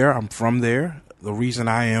grew up there. I'm from there. The reason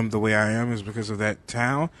I am the way I am is because of that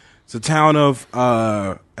town. It's a town of,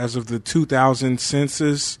 as of the 2000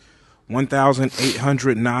 census,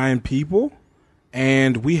 1,809 people.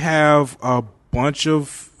 And we have a bunch of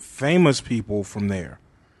famous people from there.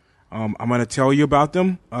 I'm going to tell you about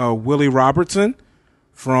them. Willie Robertson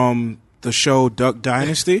from the show Duck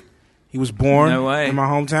Dynasty. He was born in my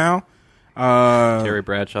hometown. Terry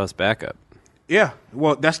Bradshaw's backup. Yeah,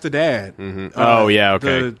 well, that's the dad. Mm-hmm.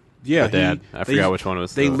 Okay. The dad. I forgot which one it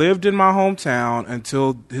was. They lived in my hometown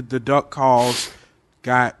until the Duck Calls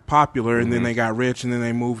got popular, and then they got rich, and then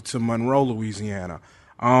they moved to Monroe, Louisiana.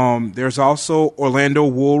 There's also Orlando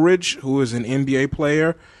Woolridge, who is an NBA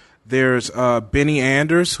player. There's Benny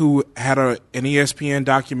Anders, who had an ESPN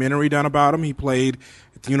documentary done about him. He played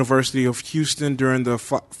at the University of Houston during the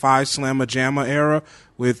Phi Slamma Jamma era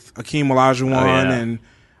with Akeem Olajuwon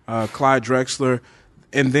and Clyde Drexler.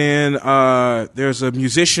 And then there's a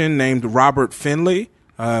musician named Robert Finley.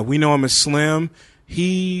 We know him as Slim.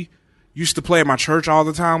 He used to play at my church all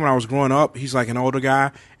the time when I was growing up. He's like an older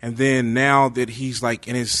guy. And then now that he's like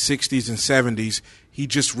in his 60s and 70s, he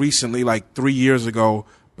just recently, like 3 years ago,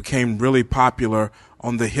 became really popular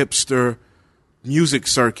on the hipster music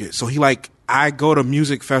circuit. So I go to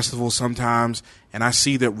music festivals sometimes, and I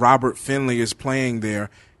see that Robert Finley is playing there,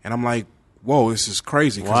 and I'm like, whoa, this is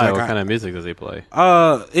crazy. Why? What kind of music does he play?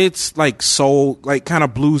 It's like soul, like kind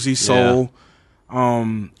of bluesy soul.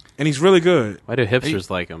 Yeah. And he's really good. Why do hipsters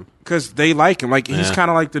like him? Because they like him. Like he's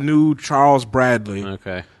kind of like the new Charles Bradley.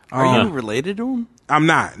 Okay. Are you related to him? I'm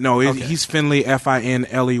not. No, he's Finley,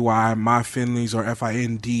 Finley. My Finleys are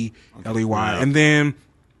Findley. Yeah. And then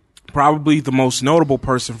probably the most notable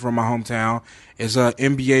person from my hometown is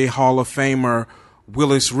NBA Hall of Famer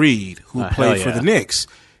Willis Reed, who played for the Knicks.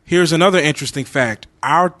 Here's another interesting fact.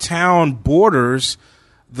 Our town borders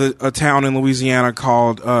a town in Louisiana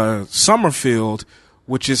called Summerfield,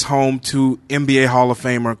 which is home to NBA Hall of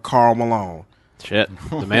Famer Karl Malone. Shit.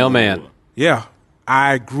 The mailman. Yeah.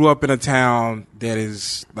 I grew up in a town that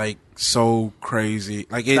is like so crazy.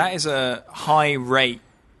 That is a high rate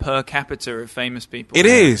per capita of famous people. It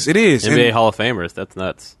is. NBA Hall of Famers. That's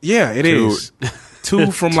nuts. Yeah, it is.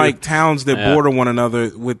 Two from like towns that border one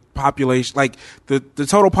another with population. Like the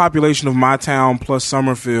total population of my town plus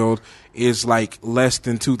Summerfield is like less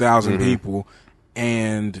than 2,000 people,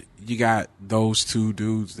 and you got those two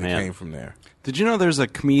dudes that came from there. Did you know there's a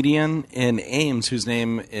comedian in Ames whose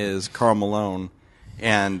name is Karl Malone?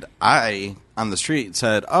 And I, on the street,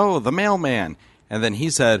 said, "Oh, the mailman." And then he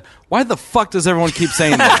said, "Why the fuck does everyone keep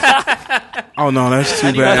saying that?" Oh, no, that's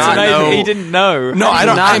too bad. He didn't know. No, I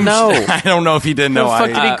don't know. I don't know if he didn't know. How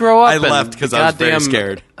the fuck did he grow up? I left because I was very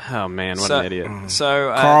scared. Oh, man, what an idiot.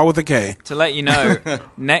 So, Carl with a K. To let you know,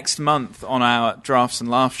 next month on our Drafts and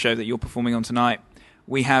Laughs show that you're performing on tonight,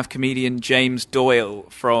 we have comedian James Doyle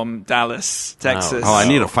from Dallas, Texas. Oh, I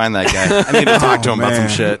need to find that guy. I need to talk to him about some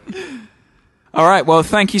shit. All right, well,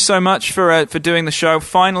 thank you so much for doing the show.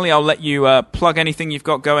 Finally, I'll let you plug anything you've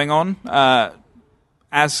got going on.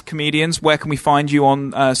 As comedians, where can we find you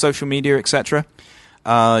on social media, etc.?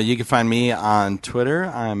 You can find me on Twitter.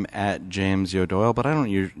 I'm at James Yo Doyle, but I don't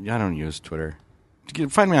use Twitter. You can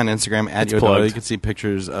find me on Instagram at Yo Doyle. You can see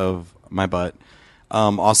pictures of my butt.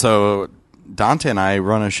 Also, Dante and I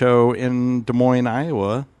run a show in Des Moines,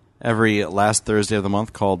 Iowa, every last Thursday of the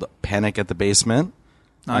month called Panic at the Basement.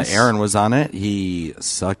 Nice. Aaron was on it. He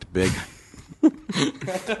sucked big.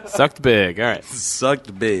 Sucked big. All right.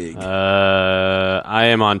 Sucked big. I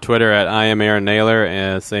am on Twitter at I am Aaron Naylor,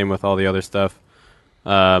 and same with all the other stuff.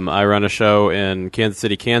 I run a show in Kansas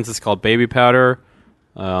City, Kansas called Baby Powder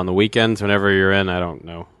on the weekends whenever you're in. I don't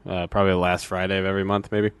know. Probably the last Friday of every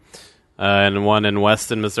month, maybe. And one in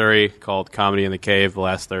Weston, Missouri called Comedy in the Cave the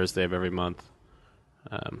last Thursday of every month.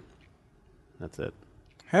 That's it.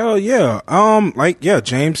 Hell yeah.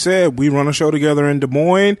 James said, we run a show together in Des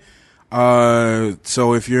Moines.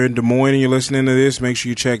 So if you're in Des Moines and you're listening to this, make sure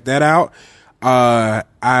you check that out.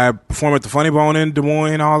 I perform at the Funny Bone in Des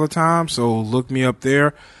Moines all the time, so look me up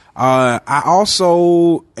there. I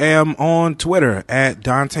also am on Twitter at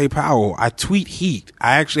Dante Powell. I tweet heat.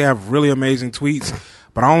 I actually have really amazing tweets,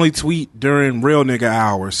 but I only tweet during real nigga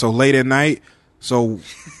hours, so late at night. So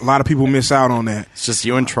a lot of people miss out on that. It's just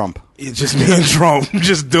you and Trump. It's just me and Trump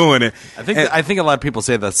just doing it. I think a lot of people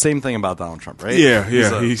say the same thing about Donald Trump, right? Yeah.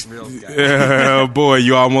 He's a real guy. Oh boy,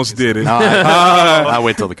 you almost did it. No, I'll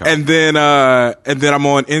wait till the car. And then I'm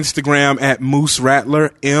on Instagram at Moose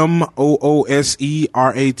Rattler,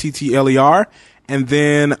 MOOSERATTLER. And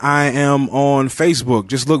then I am on Facebook.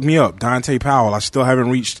 Just look me up, Dante Powell. I still haven't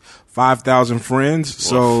reached 5,000 friends,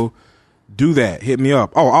 so do that. Hit me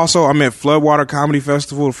up. Oh, also, I'm at Floodwater Comedy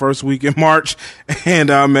Festival the first week in March, and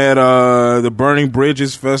I'm at the Burning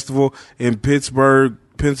Bridges Festival in Pittsburgh,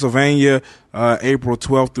 Pennsylvania, April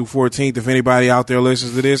 12th through 14th. If anybody out there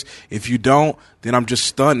listens to this, if you don't, then I'm just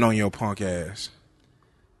stunting on your punk ass.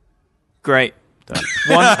 Great.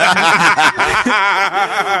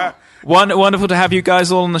 Wonderful to have you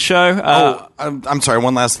guys all on the show. I'm sorry,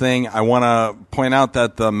 one last thing. I want to point out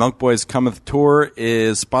that the Milk Boys Cometh Tour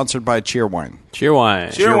is sponsored by Cheerwine.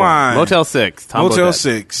 Cheerwine. Motel 6. Motel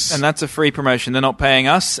 6. And that's a free promotion. They're not paying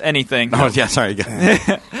us anything. Oh, yeah, sorry.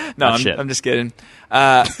 No, I'm just kidding.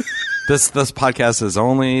 This podcast is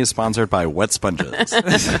only sponsored by Wet Sponges.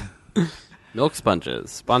 Milk Sponges,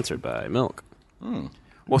 sponsored by Milk.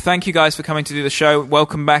 Well, thank you guys for coming to do the show.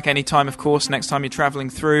 Welcome back anytime, of course, next time you're traveling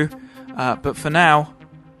through. But for now,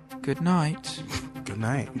 good night. Good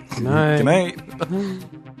night. Good night. Good night.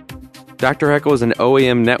 Dr. Heckle is an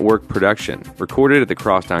OAM Network production, recorded at the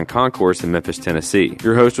Crosstown Concourse in Memphis, Tennessee.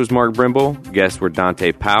 Your host was Mark Brimble. Guests were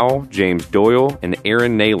Dante Powell, James Doyle, and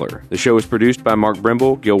Aaron Naylor. The show was produced by Mark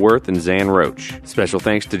Brimble, Gil Worth, and Zan Roach. Special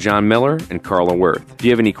thanks to John Miller and Carla Worth. If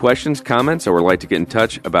you have any questions, comments, or would like to get in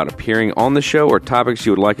touch about appearing on the show or topics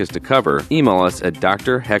you would like us to cover, email us at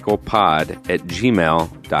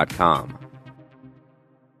drhecklepod@gmail.com.